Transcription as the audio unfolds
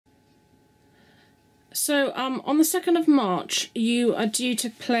So, on the 2nd of March, you are due to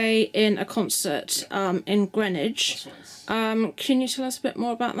play in a concert in Greenwich. That's right. Can you tell us a bit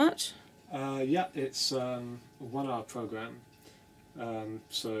more about that? Yeah, it's a 1-hour program,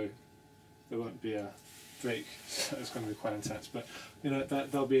 so there won't be a break. So it's going to be quite intense, but you know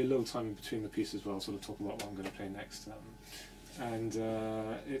there'll be a little time in between the pieces where I'll sort of talk about what I'm going to play next. And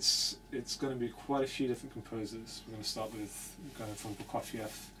it's going to be quite a few different composers. We're going to start with going from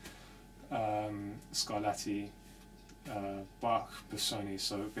Prokofiev, Scarlatti, Bach-Busoni.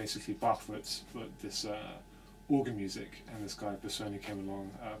 So basically Bach wrote this organ music, and this guy Busoni came along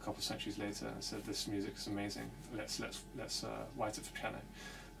a couple of centuries later and said, "This music is amazing. Let's write it for piano."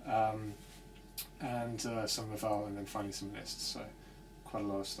 And some Ravel, and then finally some Liszt. So quite a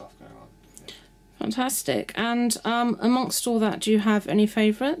lot of stuff going on. Yeah. Fantastic. And amongst all that, do you have any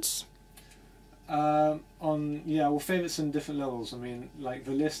favourites? Well, favourites in different levels. I mean, like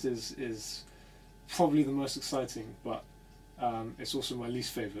the Liszt is probably the most exciting, but it's also my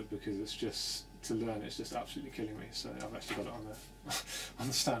least favourite because it's just to learn. It's just absolutely killing me. So I've actually got it on the on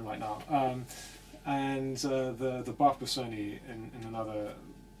the stand right now. And the Bach-Busoni in another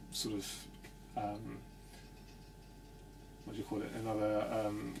sort of what do you call it?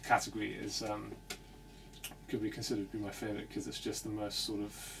 Another category is could be considered to be my favourite because it's just the most sort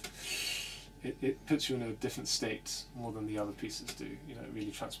of it puts you in a different state more than the other pieces do. You know, it really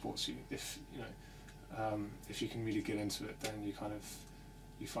transports you. If you can really get into it, then you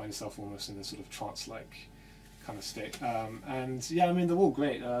find yourself almost in a sort of trance-like kind of state. And yeah, I mean they're all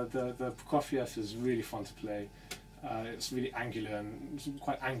great. The Prokofiev is really fun to play. It's really angular and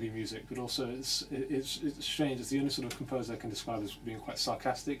quite angry music, but also it's strange. It's the only sort of composer I can describe as being quite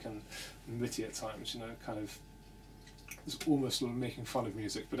sarcastic and witty at times. You know, kind of it's almost sort of making fun of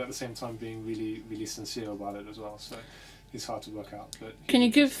music, but at the same time being really, really sincere about it as well. So it's hard to work out. But can you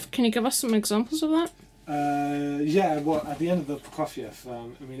give us some examples of that? Yeah. Well, at the end of the Prokofiev, I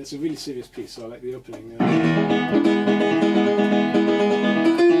mean it's a really serious piece. So I like the opening.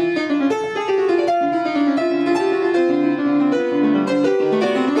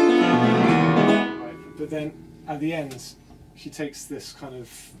 But then at the end, he takes this kind of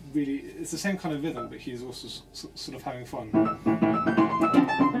really, it's the same kind of rhythm, but he's also sort of having fun.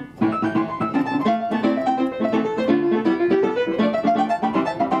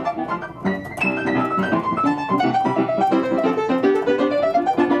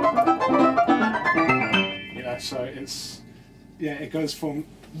 You know, so it goes from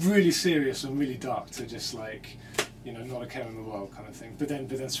really serious and really dark to just like, you know, not a care in the world kind of thing, but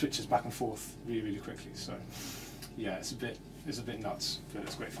then switches back and forth really, really quickly. So yeah, it's a bit nuts, but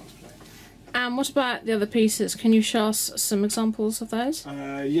it's great fun to play. And what about the other pieces? Can you show us some examples of those?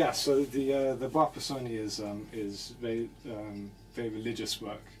 Yeah, so the Bach-Busoni is very very religious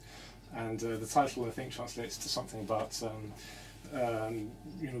work, and the title I think translates to something about you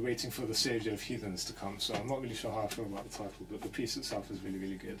know, waiting for the savior of heathens to come. So I'm not really sure how I feel about the title, but the piece itself is really,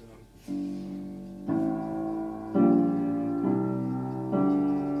 really good.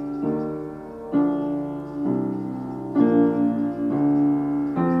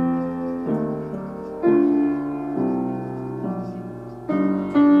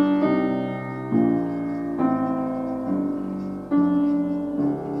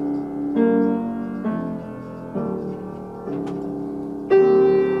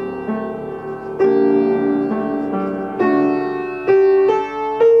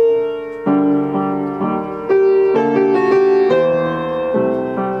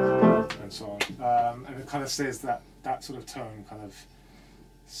 Says that sort of tone kind of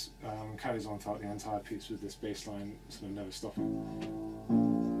carries on throughout the entire piece with this bass line sort of never stopping,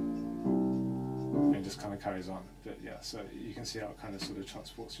 and it just kind of carries on. But yeah, so you can see how it kind of sort of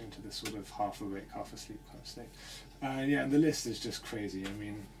transports you into this sort of half awake, half asleep kind of state. Yeah, and the Liszt is just crazy. I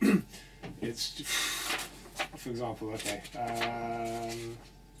mean, it's for example, okay.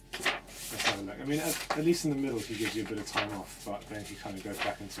 Let's have a look. I mean, at least in the middle he gives you a bit of time off, but then he kind of goes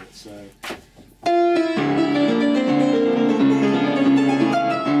back into it. So.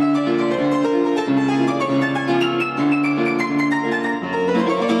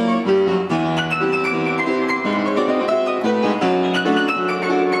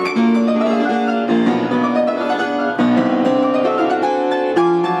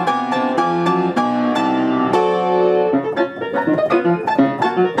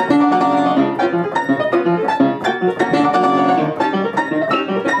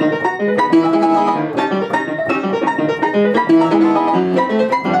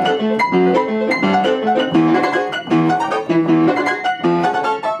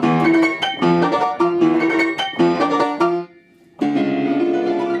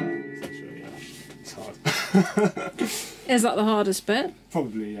 Is that the hardest bit?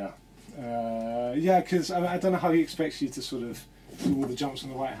 Probably, yeah. Yeah, because I don't know how he expects you to sort of do all the jumps on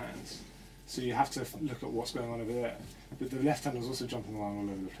the right hand. So you have to look at what's going on over there. But the left hand is also jumping around all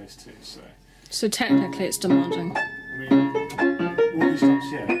over the place too. So technically it's demanding. I mean, all these jumps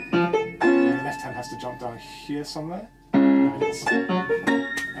here, the left hand has to jump down here somewhere. And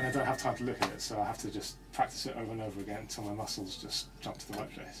I don't have time to look at it, so I have to just practice it over and over again until my muscles just jump to the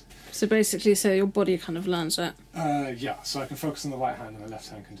right place. So basically, so your body kind of learns it. Yeah, so I can focus on the right hand and the left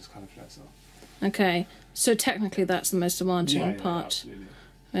hand can just kind of play itself. Okay, so technically that's the most demanding part. Yeah, absolutely.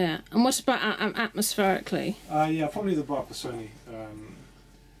 Yeah, and what about atmospherically? Yeah, probably the Bach-Busoni,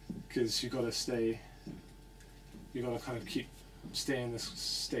 because you've got to kind of stay in this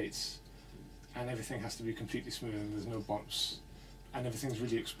state, and everything has to be completely smooth and there's no bumps, and everything's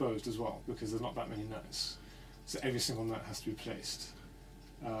really exposed as well because there's not that many notes, so every single note has to be placed,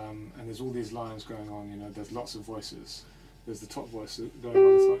 and there's all these lines going on. You know, there's lots of voices. There's the top voice going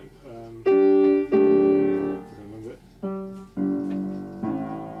on the time. I don't remember it.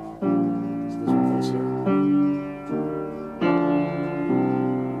 So there's one voice here.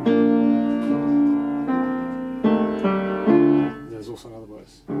 There's also another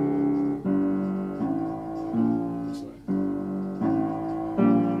voice.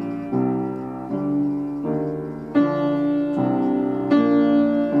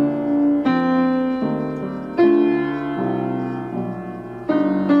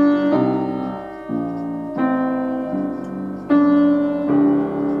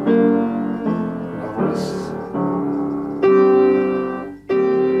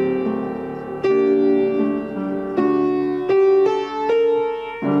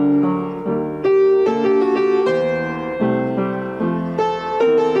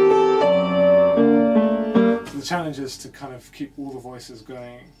 Challenge is to kind of keep all the voices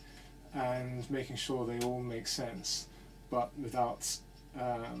going and making sure they all make sense, but without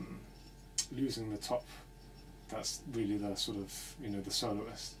losing the top. That's really the sort of, you know, the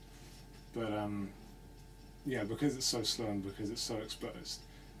soloist. But yeah, because it's so slow and because it's so exposed,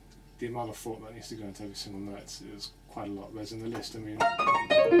 the amount of thought that needs to go into every single note is quite a lot. Whereas in the Liszt, I mean,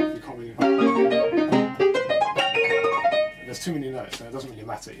 you can't really. There's too many notes, and it doesn't really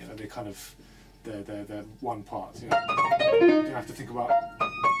matter. You know, they kind of. They're one part. You know, you don't have to think about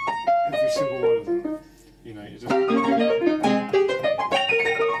every single one of them. You know, you just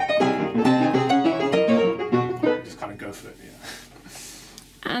kind of go for it. Yeah.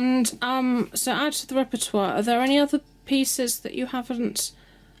 And so out of the repertoire, are there any other pieces that you haven't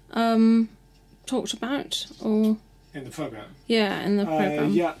talked about, or in the program? Yeah, in the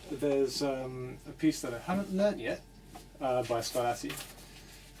program. Yeah, there's a piece that I haven't learnt yet by Scarlatti.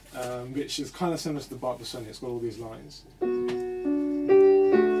 Which is kind of similar to the Bach-Busoni. It's got all these lines.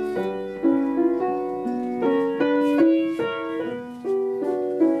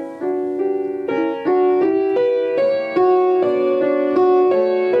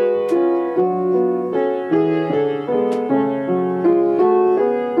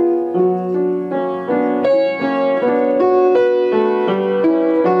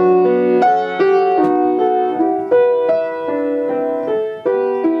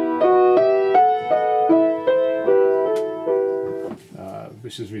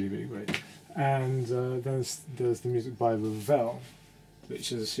 Which is really, really great. And there's the music by Ravel,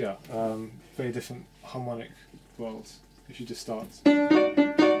 which is, yeah, very different harmonic worlds. If you just start.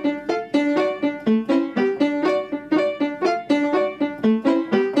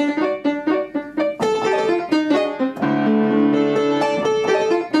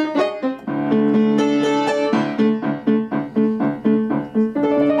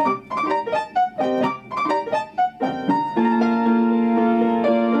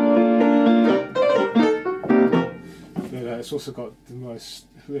 It's also got the most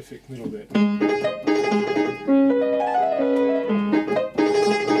horrific middle bit.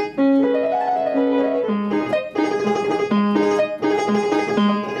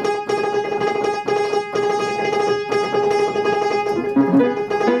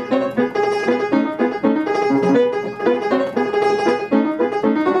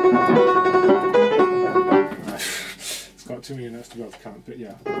 It's got too many notes to be able to count, but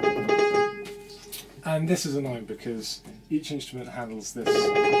yeah. And this is annoying because each instrument handles this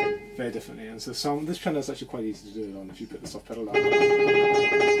very differently, and so this piano is actually quite easy to do it on. If you put the soft pedal down, you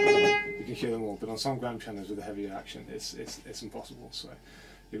can hear them all. But on some grand pianos with a heavier action, it's impossible. So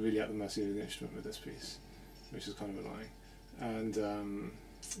you're really at the mercy of the instrument with this piece, which is kind of annoying. And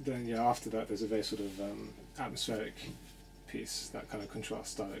then yeah, after that, there's a very sort of atmospheric piece that kind of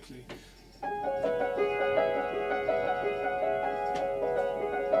contrasts directly.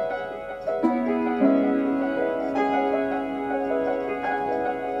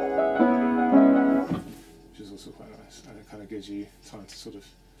 time to sort of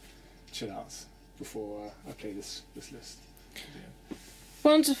chill out before I play this list. Yeah.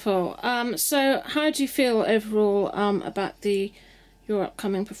 Wonderful. So how do you feel overall about your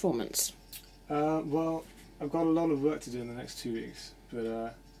upcoming performance? Well, I've got a lot of work to do in the next 2 weeks, but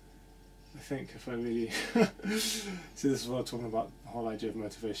I think if I really see, this is what I'm talking about, the whole idea of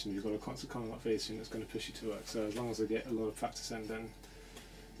motivation. You've got a constant kind of motivation that's going to push you to work. So as long as I get a lot of practice in, then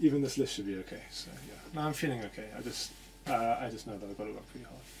even this list should be okay. So yeah, no, I'm feeling okay. I just know that I've got to work pretty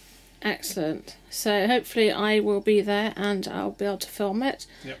hard. Excellent. So hopefully I will be there and I'll be able to film it.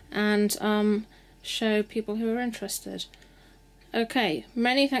 Yep. And show people who are interested. Okay,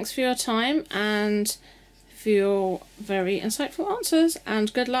 many thanks for your time and for your very insightful answers,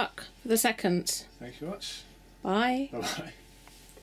 and good luck for the second. Thank you very much. Bye. Bye-bye.